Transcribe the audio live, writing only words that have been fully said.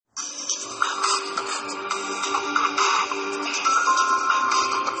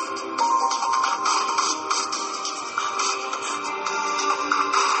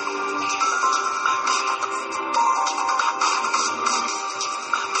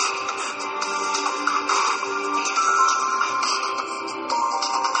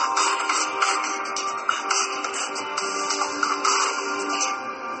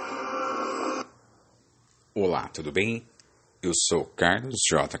tudo bem? Eu sou Carlos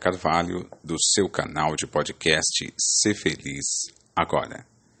J. Carvalho, do seu canal de podcast Ser Feliz Agora.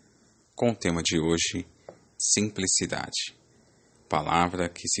 Com o tema de hoje, simplicidade. Palavra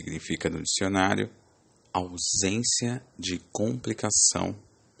que significa no dicionário ausência de complicação,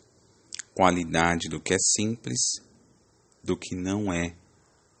 qualidade do que é simples, do que não é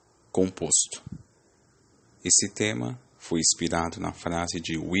composto. Esse tema foi inspirado na frase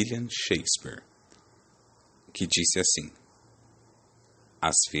de William Shakespeare, que disse assim: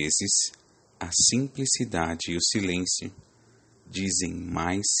 às vezes, a simplicidade e o silêncio dizem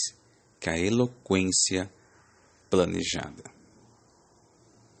mais que a eloquência planejada.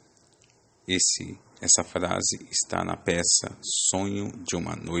 Essa frase está na peça Sonho de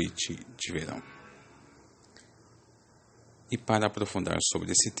uma Noite de Verão. E para aprofundar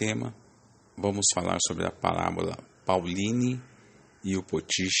sobre esse tema, vamos falar sobre a parábola Pauline e o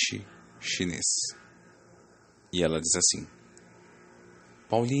potiche chinês. E ela diz assim: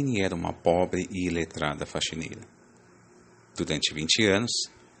 Pauline era uma pobre e iletrada faxineira. Durante 20 anos,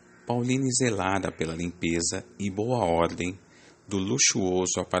 Pauline zelara pela limpeza e boa ordem do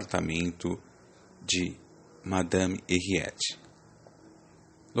luxuoso apartamento de Madame Henriette,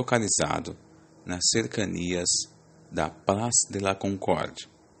 localizado nas cercanias da Place de la Concorde,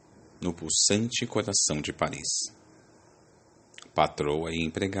 no pulsante coração de Paris. Patroa e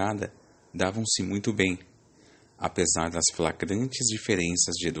empregada davam-se muito bem, apesar das flagrantes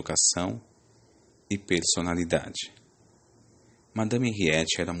diferenças de educação e personalidade. Madame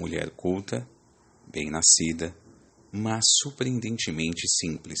Henriette era mulher culta, bem-nascida, mas surpreendentemente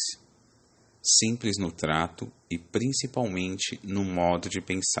simples. Simples no trato e principalmente no modo de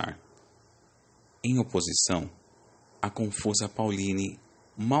pensar. Em oposição, a confusa Pauline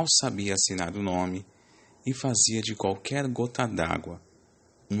mal sabia assinar o nome e fazia de qualquer gota d'água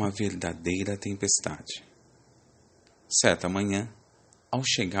uma verdadeira tempestade. Certa manhã, ao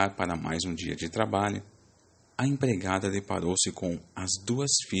chegar para mais um dia de trabalho, a empregada deparou-se com as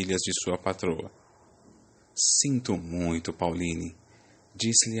duas filhas de sua patroa. Sinto muito, Pauline,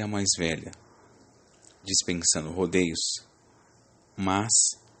 disse-lhe a mais velha, dispensando rodeios, mas,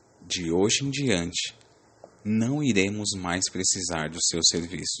 de hoje em diante, não iremos mais precisar dos seus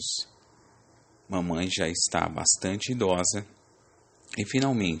serviços. Mamãe já está bastante idosa e,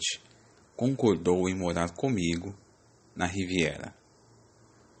 finalmente, concordou em morar comigo na Riviera.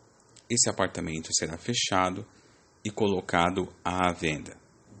 Esse apartamento será fechado e colocado à venda.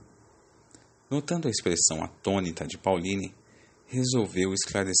 Notando a expressão atônita de Pauline, resolveu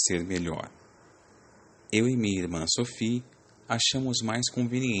esclarecer melhor. Eu e minha irmã Sophie achamos mais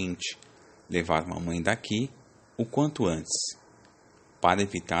conveniente levar mamãe daqui o quanto antes, para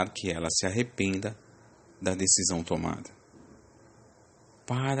evitar que ela se arrependa da decisão tomada.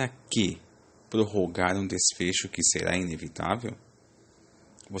 Para que prorrogar um desfecho que será inevitável?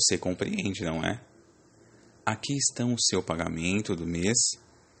 Você compreende, não é? Aqui estão o seu pagamento do mês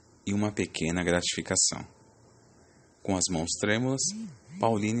e uma pequena gratificação. Com as mãos trêmulas,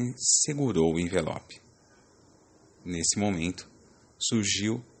 Pauline segurou o envelope. Nesse momento,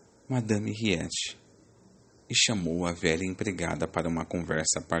 surgiu Madame Henriette e chamou a velha empregada para uma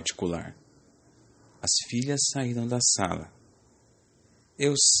conversa particular. As filhas saíram da sala.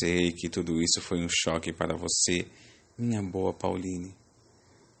 Eu sei que tudo isso foi um choque para você, minha boa Pauline.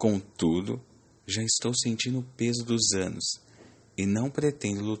 Contudo, já estou sentindo o peso dos anos e não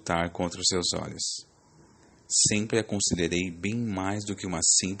pretendo lutar contra os seus olhos. Sempre a considerei bem mais do que uma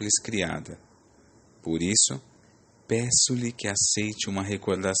simples criada. Por isso, peço-lhe que aceite uma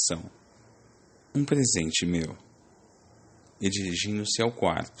recordação. Um presente meu. E dirigindo-se ao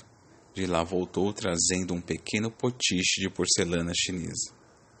quarto, de lá voltou trazendo um pequeno potiche de porcelana chinesa.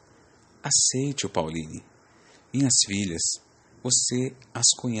 Aceite-o, Pauline. Minhas filhas, você as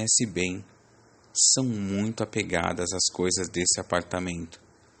conhece bem. São muito apegadas às coisas desse apartamento,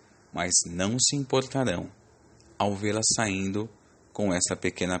 mas não se importarão ao vê-la saindo com essa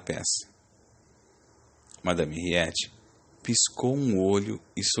pequena peça. Madame Henriette piscou um olho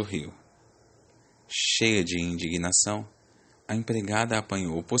e sorriu. Cheia de indignação, a empregada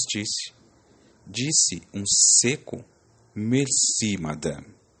apanhou o postiche, disse um seco «Merci, madame»,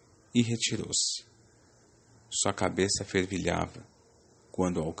 e retirou-se. Sua cabeça fervilhava.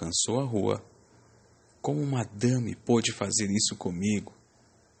 Quando alcançou a rua, como madame pôde fazer isso comigo?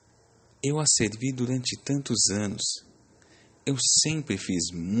 Eu a servi durante tantos anos. Eu sempre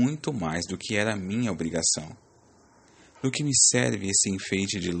fiz muito mais do que era minha obrigação. Do que me serve esse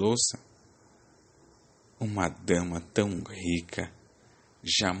enfeite de louça? Uma dama tão rica.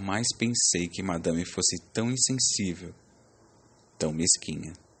 Jamais pensei que madame fosse tão insensível, tão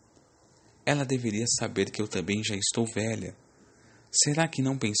mesquinha. Ela deveria saber que eu também já estou velha. Será que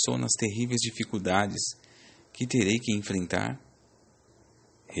não pensou nas terríveis dificuldades que terei que enfrentar?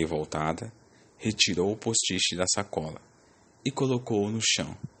 Revoltada, retirou o post-it da sacola e colocou-o no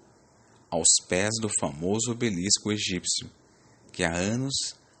chão, aos pés do famoso obelisco egípcio, que há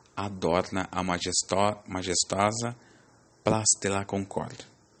anos adorna a majestosa Place de la Concorde.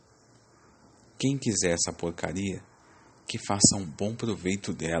 Quem quiser essa porcaria, que faça um bom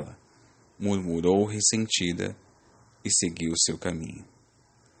proveito dela, murmurou ressentida e seguiu seu caminho.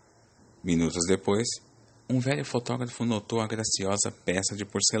 Minutos depois, um velho fotógrafo notou a graciosa peça de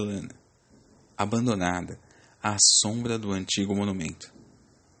porcelana, abandonada à sombra do antigo monumento.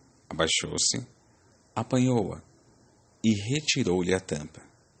 Abaixou-se, apanhou-a e retirou-lhe a tampa.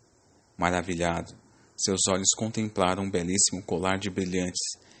 Maravilhado, seus olhos contemplaram um belíssimo colar de brilhantes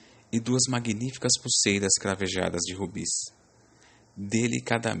e duas magníficas pulseiras cravejadas de rubis,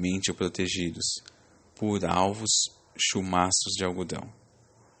 delicadamente protegidos por alvos chumaços de algodão.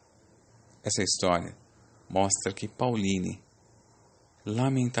 Essa história mostra que Pauline,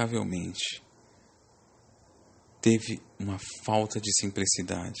 lamentavelmente, teve uma falta de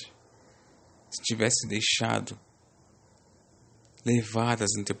simplicidade. Se tivesse deixado levar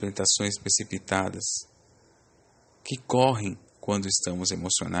as interpretações precipitadas que correm quando estamos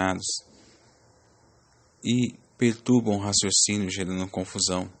emocionados e perturbam o raciocínio, gerando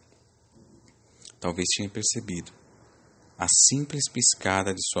confusão, talvez tenha percebido a simples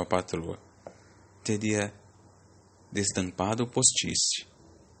piscada de sua patroa teria destampado o post-it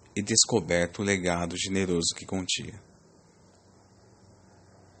e descoberto o legado generoso que continha.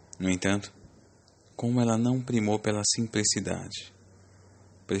 No entanto, como ela não primou pela simplicidade,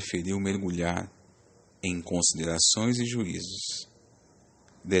 preferiu mergulhar em considerações e juízos,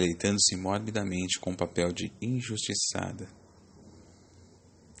 deleitando-se morbidamente com o papel de injustiçada.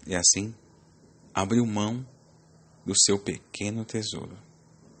 E assim, abriu mão do seu pequeno tesouro.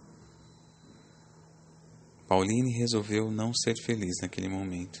 Pauline resolveu não ser feliz naquele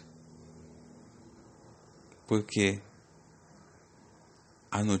momento, porque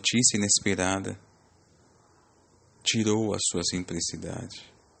a notícia inesperada tirou a sua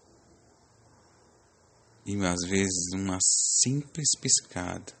simplicidade. E às vezes uma simples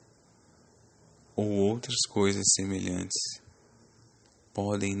piscada ou outras coisas semelhantes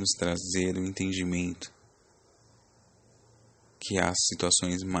podem nos trazer o entendimento que as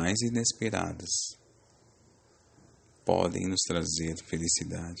situações mais inesperadas podem nos trazer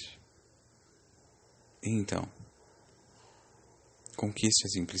felicidade. Então, conquiste a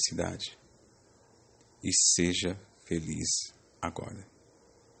simplicidade e seja feliz agora.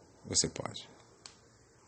 Você pode.